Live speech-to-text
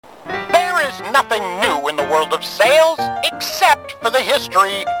There is nothing new in the world of sales except for the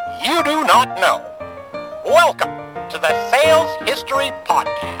history you do not know. Welcome to the Sales History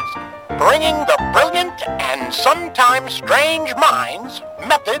Podcast, bringing the brilliant and sometimes strange minds,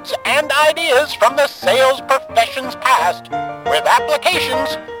 methods, and ideas from the sales profession's past with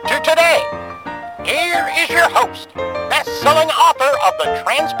applications to today. Here is your host, best-selling author of The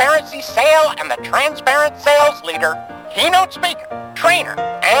Transparency Sale and The Transparent Sales Leader, keynote speaker, trainer,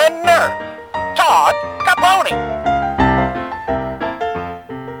 and nerd, Todd Capone.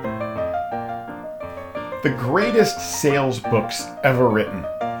 The greatest sales books ever written.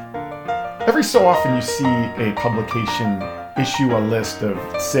 Every so often you see a publication issue a list of,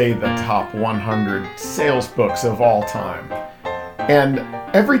 say, the top 100 sales books of all time. And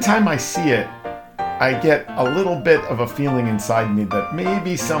every time I see it, I get a little bit of a feeling inside me that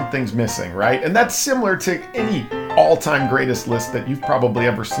maybe something's missing, right? And that's similar to any all-time greatest list that you've probably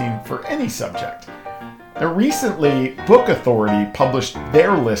ever seen for any subject. Now, recently, Book Authority published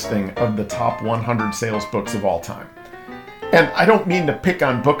their listing of the top 100 sales books of all time. And I don't mean to pick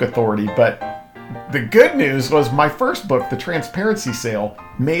on Book Authority, but the good news was my first book, The Transparency Sale,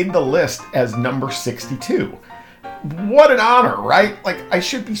 made the list as number 62. What an honor, right? Like, I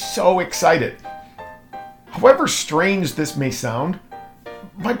should be so excited. However strange this may sound,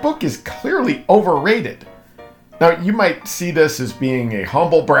 my book is clearly overrated. Now, you might see this as being a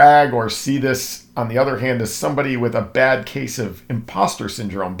humble brag or see this, on the other hand, as somebody with a bad case of imposter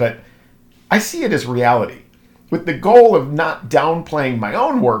syndrome, but I see it as reality, with the goal of not downplaying my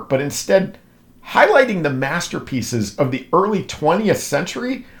own work, but instead highlighting the masterpieces of the early 20th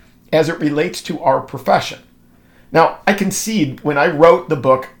century as it relates to our profession. Now, I concede when I wrote the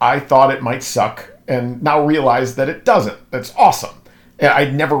book, I thought it might suck, and now realize that it doesn't. That's awesome.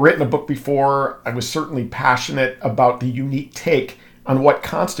 I'd never written a book before. I was certainly passionate about the unique take on what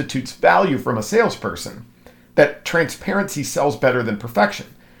constitutes value from a salesperson, that transparency sells better than perfection.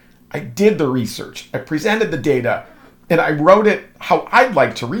 I did the research, I presented the data, and I wrote it how I'd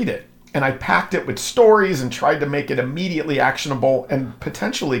like to read it. And I packed it with stories and tried to make it immediately actionable and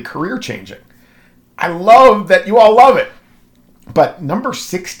potentially career-changing. I love that you all love it. But number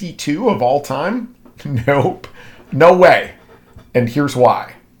 62 of all time? Nope. No way. And here's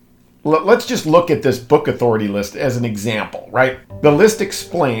why. Let's just look at this Book Authority list as an example, right? The list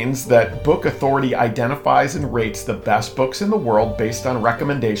explains that Book Authority identifies and rates the best books in the world based on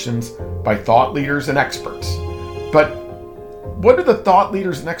recommendations by thought leaders and experts. But what do the thought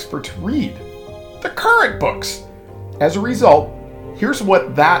leaders and experts read? The current books. As a result, here's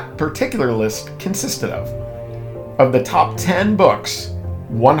what that particular list consisted of. Of the top 10 books,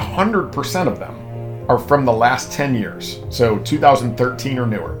 100% of them are from the last 10 years, so 2013 or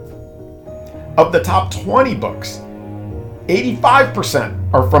newer. Of the top 20 books,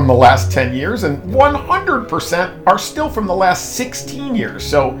 85% are from the last 10 years and 100% are still from the last 16 years,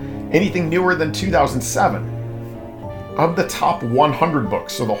 so anything newer than 2007. Of the top 100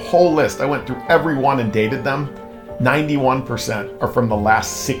 books, so the whole list, I went through every one and dated them, 91% are from the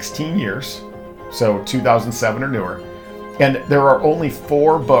last 16 years, so 2007 or newer. And there are only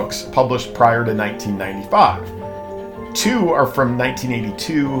 4 books published prior to 1995. 2 are from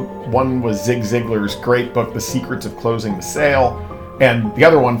 1982. One was Zig Ziglar's great book, The Secrets of Closing the Sale. And the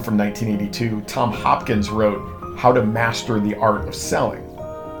other one from 1982, Tom Hopkins wrote How to Master the Art of Selling.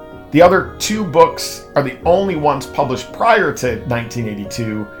 The other 2 books are the only ones published prior to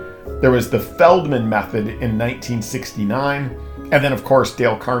 1982. There was The Feldman Method in 1969. And then, of course,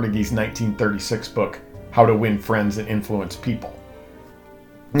 Dale Carnegie's 1936 book, How to Win Friends and Influence People.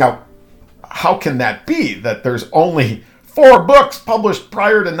 Now, how can that be that there's only 4 books published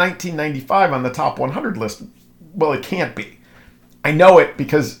prior to 1995 on the top 100 list? Well, it can't be. I know it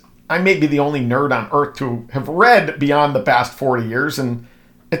because I may be the only nerd on earth to have read beyond the past 40 years, and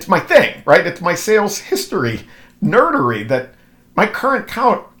it's my thing, right? It's my sales history nerdery that my current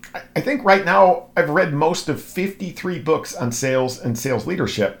count, I think right now I've read most of 53 books on sales and sales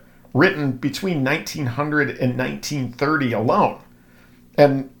leadership written between 1900 and 1930 alone.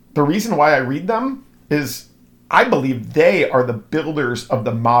 And the reason why I read them is I believe they are the builders of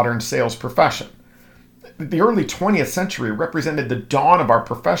the modern sales profession. The early 20th century represented the dawn of our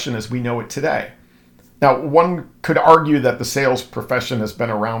profession as we know it today. Now, one could argue that the sales profession has been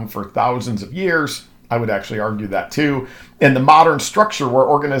around for thousands of years. I would actually argue that too. And the modern structure where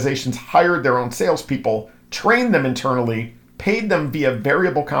organizations hired their own salespeople, trained them internally, paid them via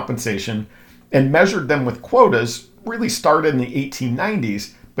variable compensation, and measured them with quotas really started in the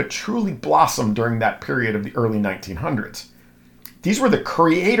 1890s, but truly blossomed during that period of the early 1900s. These were the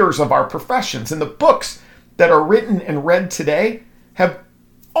creators of our professions, and the books that are written and read today have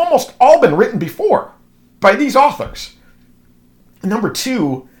almost all been written before by these authors. Number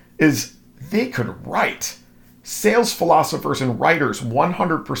two is they could write. Sales philosophers and writers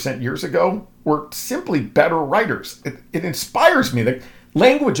 100% years ago were simply better writers. It inspires me. The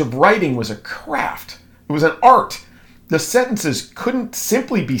language of writing was a craft. It was an art. The sentences couldn't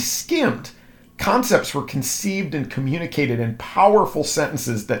simply be skimmed. Concepts were conceived and communicated in powerful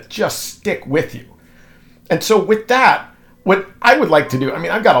sentences that just stick with you. And so with that, what I would like to do,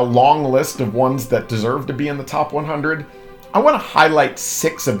 I've got a long list of ones that deserve to be in the top 100. I want to highlight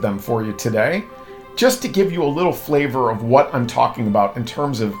 6 of them for you today, just to give you a little flavor of what I'm talking about in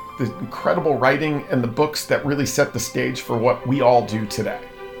terms of the incredible writing and the books that really set the stage for what we all do today.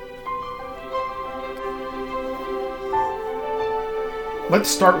 Let's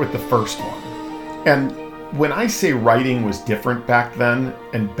start with the first one. And when I say writing was different back then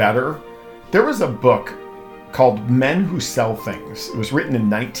and better, there was a book called Men Who Sell Things. It was written in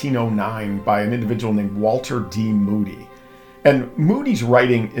 1909 by an individual named Walter D. Moody. And Moody's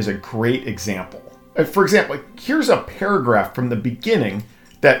writing is a great example. For example, here's a paragraph from the beginning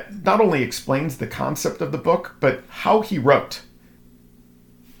that not only explains the concept of the book, but how he wrote.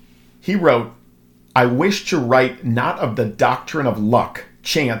 He wrote, "I wish to write not of the doctrine of luck,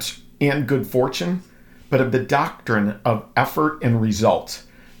 chance, and good fortune, but of the doctrine of effort and result,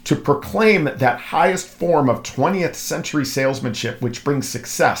 to proclaim that highest form of 20th century salesmanship which brings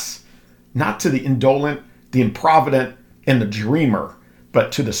success, not to the indolent, the improvident, and the dreamer,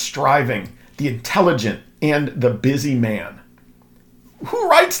 but to the striving, the intelligent, and the busy man." Who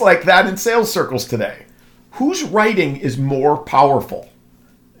writes like that in sales circles today? Whose writing is more powerful?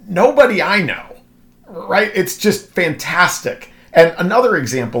 Nobody I know, right? It's just fantastic. And another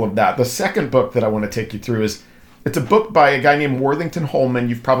example of that, the second book that I want to take you through it's a book by a guy named Worthington Holman.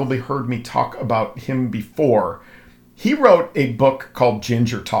 You've probably heard me talk about him before. He wrote a book called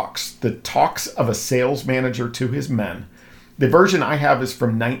Ginger Talks, the talks of a sales manager to his men. The version I have is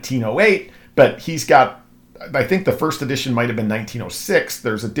from 1908, but he's got, I think the first edition might have been 1906.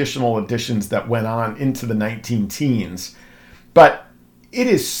 There's additional editions that went on into the 19-teens. But it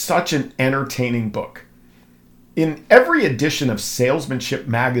is such an entertaining book. In every edition of Salesmanship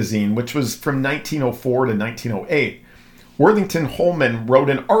magazine, which was from 1904 to 1908, Worthington Holman wrote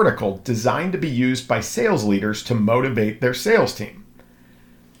an article designed to be used by sales leaders to motivate their sales team.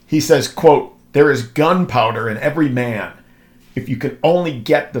 He says, quote, "There is gunpowder in every man. If you can only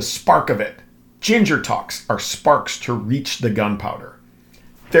get the spark of it, Ginger Talks are sparks to reach the gunpowder."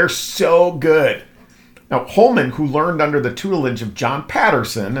 They're so good. Now, Holman, who learned under the tutelage of John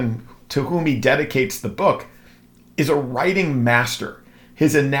Patterson and to whom he dedicates the book, is a writing master.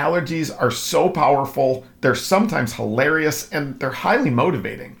 His analogies are so powerful, they're sometimes hilarious, and they're highly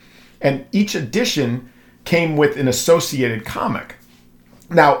motivating. And each edition came with an associated comic.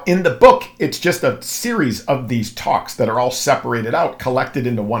 Now, in the book, it's just a series of these talks that are all separated out, collected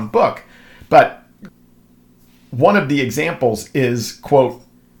into one book. But one of the examples is, quote,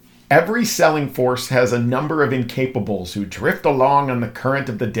 "Every selling force has a number of incapables who drift along on the current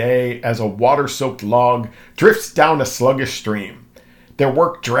of the day as a water-soaked log drifts down a sluggish stream. Their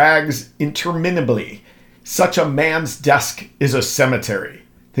work drags interminably. Such a man's desk is a cemetery.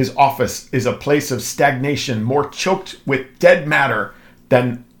 His office is a place of stagnation more choked with dead matter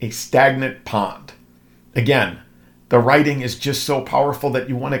than a stagnant pond." Again, the writing is just so powerful that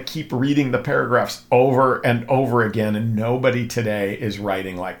you want to keep reading the paragraphs over and over again, and nobody today is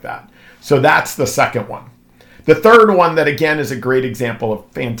writing like that. So that's the second one. The third one that, again, is a great example of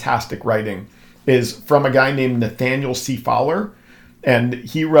fantastic writing is from a guy named Nathaniel C. Fowler, and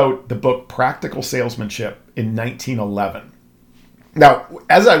he wrote the book Practical Salesmanship in 1911. Now,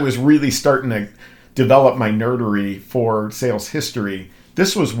 as I was really starting to develop my nerdery for sales history,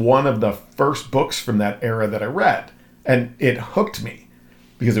 this was one of the first books from that era that I read. And it hooked me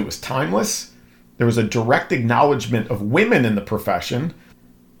because it was timeless. There was a direct acknowledgement of women in the profession.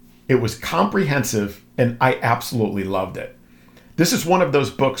 It was comprehensive, and I absolutely loved it. This is one of those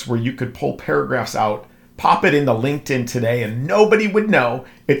books where you could pull paragraphs out, pop it into LinkedIn today, and nobody would know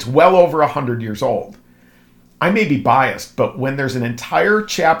it's well over 100 years old. I may be biased, but when there's an entire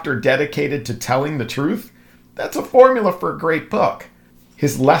chapter dedicated to telling the truth, that's a formula for a great book.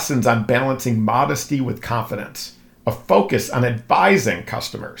 His lessons on balancing modesty with confidence, a focus on advising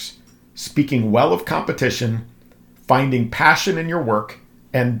customers, speaking well of competition, finding passion in your work,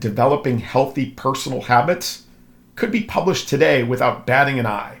 and developing healthy personal habits could be published today without batting an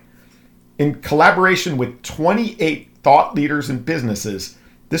eye. In collaboration with 28 thought leaders and businesses,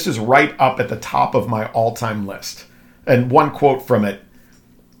 this is right up at the top of my all-time list. And one quote from it,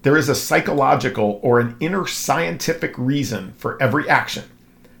 "There is a psychological or an inner scientific reason for every action.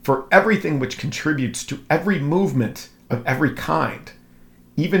 for everything which contributes to every movement of every kind,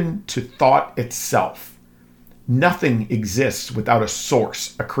 even to thought itself. Nothing exists without a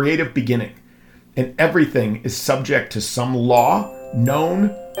source, a creative beginning, and everything is subject to some law,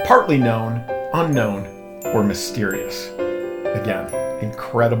 known, partly known, unknown, or mysterious. Again,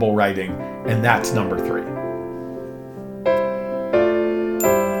 incredible writing, and that's number 3.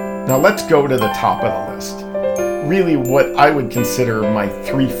 Now let's go to the top of the list. Really what I would consider my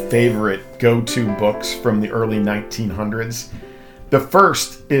 3 favorite go-to books from the early 1900s. The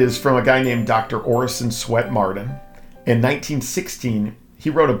first is from a guy named Dr. Orison Swett Marden. In 1916, he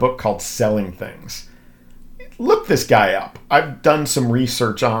wrote a book called Selling Things. Look this guy up. I've done some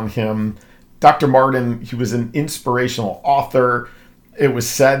research on him. Dr. Marden, he was an inspirational author. It was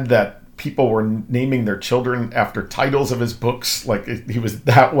said that people were naming their children after titles of his books, like he was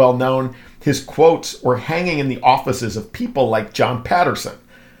that well known. His quotes were hanging in the offices of people like John Patterson,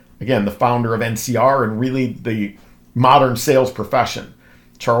 again, the founder of NCR and really the modern sales profession,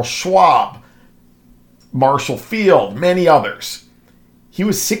 Charles Schwab, Marshall Field, many others. He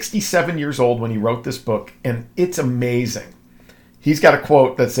was 67 years old when he wrote this book, and it's amazing. He's got a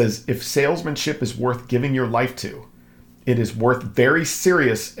quote that says, "If salesmanship is worth giving your life to, it is worth very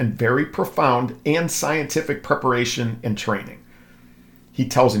serious and very profound and scientific preparation and training." He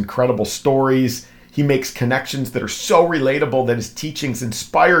tells incredible stories. He makes connections that are so relatable that his teachings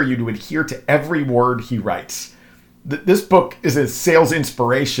inspire you to adhere to every word he writes. This book is a sales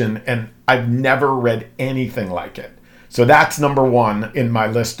inspiration, and I've never read anything like it. So that's number 1 in my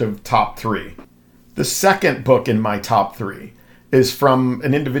list of top 3. The second book in my top 3 is from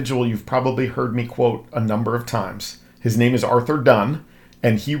an individual you've probably heard me quote a number of times. His name is Arthur Dunn,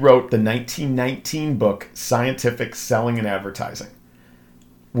 and he wrote the 1919 book, Scientific Selling and Advertising.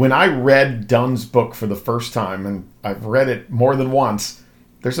 When I read Dunn's book for the first time, and I've read it more than once,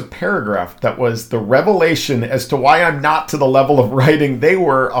 there's a paragraph that was the revelation as to why I'm not to the level of writing they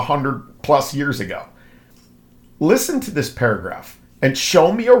were 100 plus years ago. Listen to this paragraph and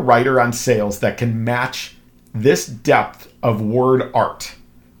show me a writer on sales that can match this depth of word art.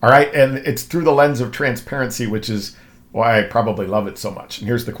 All right, and it's through the lens of transparency, which is why I probably love it so much. And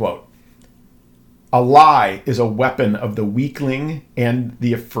here's the quote. "A lie is a weapon of the weakling and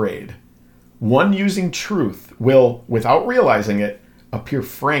the afraid. One using truth will, without realizing it, appear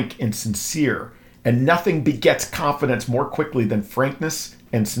frank and sincere, and nothing begets confidence more quickly than frankness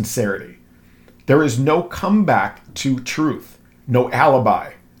and sincerity. There is no comeback to truth, no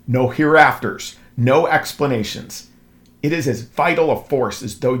alibi, no hereafters, no explanations. It is as vital a force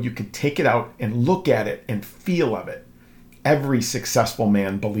as though you could take it out and look at it and feel of it. Every successful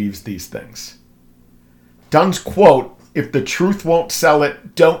man believes these things." Dunn's quote, "If the truth won't sell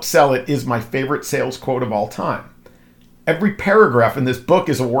it, don't sell it," is my favorite sales quote of all time. Every paragraph in this book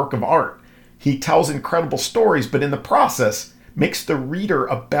is a work of art. He tells incredible stories, but in the process, makes the reader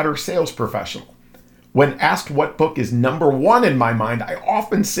a better sales professional. When asked what book is number 1 in my mind, I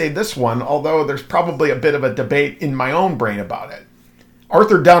often say this one, although there's probably a bit of a debate in my own brain about it.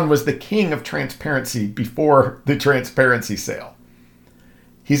 Arthur Dunn was the king of transparency before the transparency sale.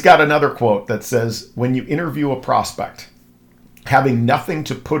 He's got another quote that says, "When you interview a prospect, having nothing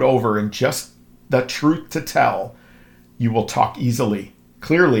to put over and just the truth to tell, you will talk easily,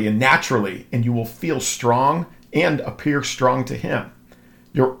 clearly, and naturally, and you will feel strong and appear strong to him.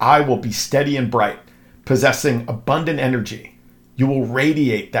 Your eye will be steady and bright, possessing abundant energy. You will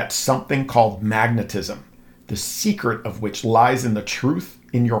radiate that something called magnetism, the secret of which lies in the truth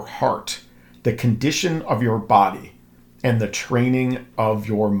in your heart, the condition of your body, and the training of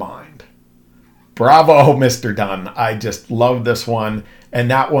your mind." Bravo, Mr. Dunn. I just love this one. And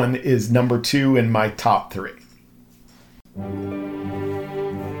that one is number 2 in my top 3.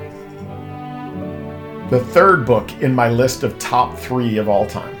 The third book in my list of top 3 of all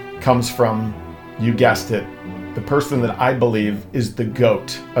time comes from, you guessed it, the person that I believe is the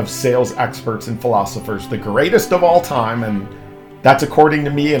GOAT of sales experts and philosophers, the greatest of all time, and that's according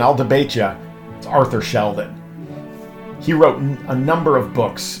to me, and I'll debate you. It's Arthur Sheldon. He wrote a number of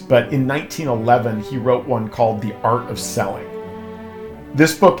books, but in 1911, he wrote one called The Art of Selling.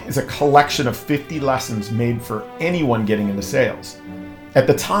 This book is a collection of 50 lessons made for anyone getting into sales. At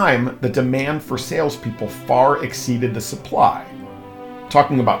the time, the demand for salespeople far exceeded the supply.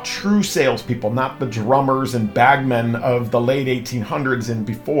 Talking about true salespeople, not the drummers and bagmen of the late 1800s and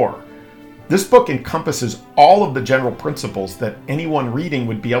before. This book encompasses all of the general principles that anyone reading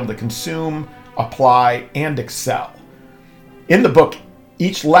would be able to consume, apply, and excel. In the book,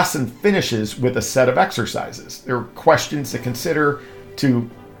 each lesson finishes with a set of exercises. There are questions to consider to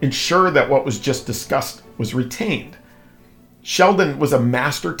ensure that what was just discussed was retained. Sheldon was a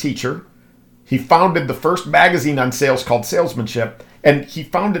master teacher. He founded the first magazine on sales called Salesmanship, and he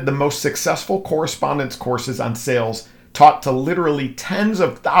founded the most successful correspondence courses on sales, taught to literally tens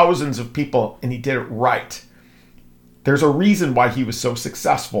of thousands of people, and he did it right. There's a reason why he was so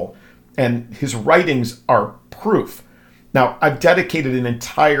successful, and his writings are proof. Now, I've dedicated an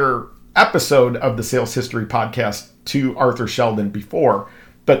entire episode of the Sales History Podcast to Arthur Sheldon before,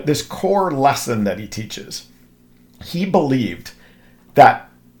 but this core lesson that he teaches, he believed that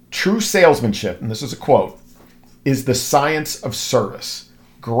true salesmanship, and this is a quote, is the science of service.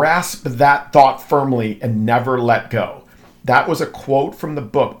 Grasp that thought firmly and never let go. That was a quote from the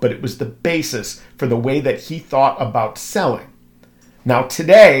book, but it was the basis for the way that he thought about selling. Now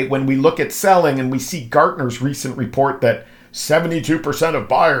today, when we look at selling and we see Gartner's recent report that 72% of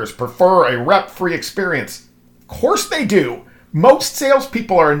buyers prefer a rep-free experience, of course they do. Most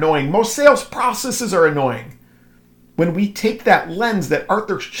salespeople are annoying. Most sales processes are annoying. When we take that lens that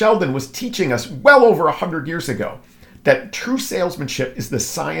Arthur Sheldon was teaching us well over 100 years ago, that true salesmanship is the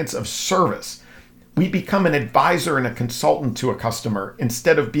science of service, we become an advisor and a consultant to a customer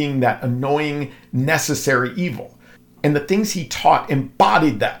instead of being that annoying, necessary evil. And the things he taught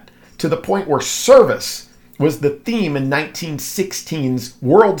embodied that to the point where service was the theme in 1916's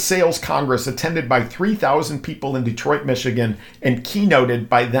World Sales Congress, attended by 3,000 people in Detroit, Michigan, and keynoted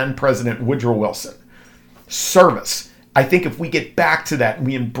by then President Woodrow Wilson. Service. I think if we get back to that and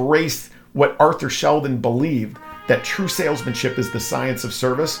we embrace what Arthur Sheldon believed, that true salesmanship is the science of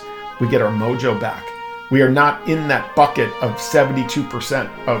service, we get our mojo back. We are not in that bucket of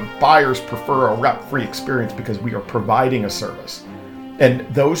 72% of buyers prefer a rep-free experience because we are providing a service. And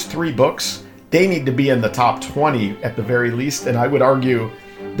those 3 books, they need to be in the top 20 at the very least. And I would argue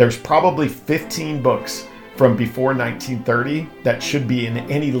there's probably 15 books from before 1930 that should be in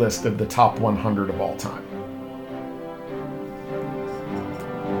any list of the top 100 of all time.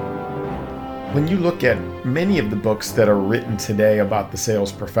 When you look at many of the books that are written today about the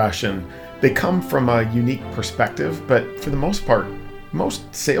sales profession, they come from a unique perspective, but for the most part, most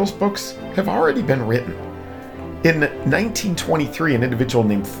sales books have already been written. In 1923, an individual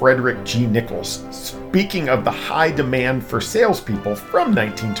named Frederick G. Nichols, speaking of the high demand for salespeople from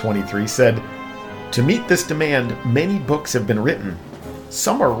 1923, said, "To meet this demand, many books have been written.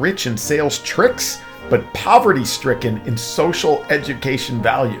 Some are rich in sales tricks, but poverty-stricken in social education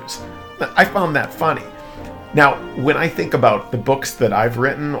values." I found that funny. Now, when I think about the books that I've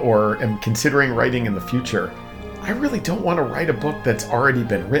written or am considering writing in the future, I really don't want to write a book that's already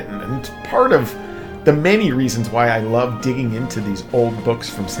been written. And it's part of the many reasons why I love digging into these old books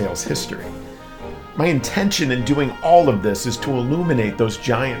from sales history. My intention in doing all of this is to illuminate those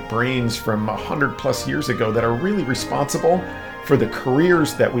giant brains from 100 plus years ago that are really responsible for the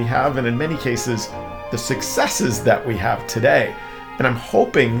careers that we have, and in many cases, the successes that we have today. And I'm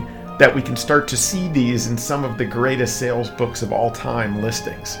hoping that we can start to see these in some of the greatest sales books of all time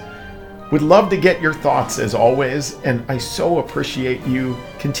listings. Would love to get your thoughts as always, and I so appreciate you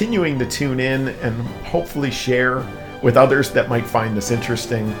continuing to tune in and hopefully share with others that might find this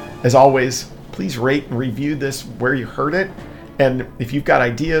interesting. As always, please rate and review this where you heard it. And if you've got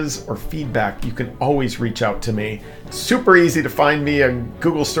ideas or feedback, you can always reach out to me. Super easy to find me, a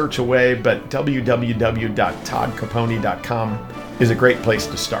Google search away, but www.toddcapone.com is a great place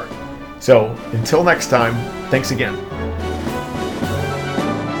to start. So until next time, thanks again.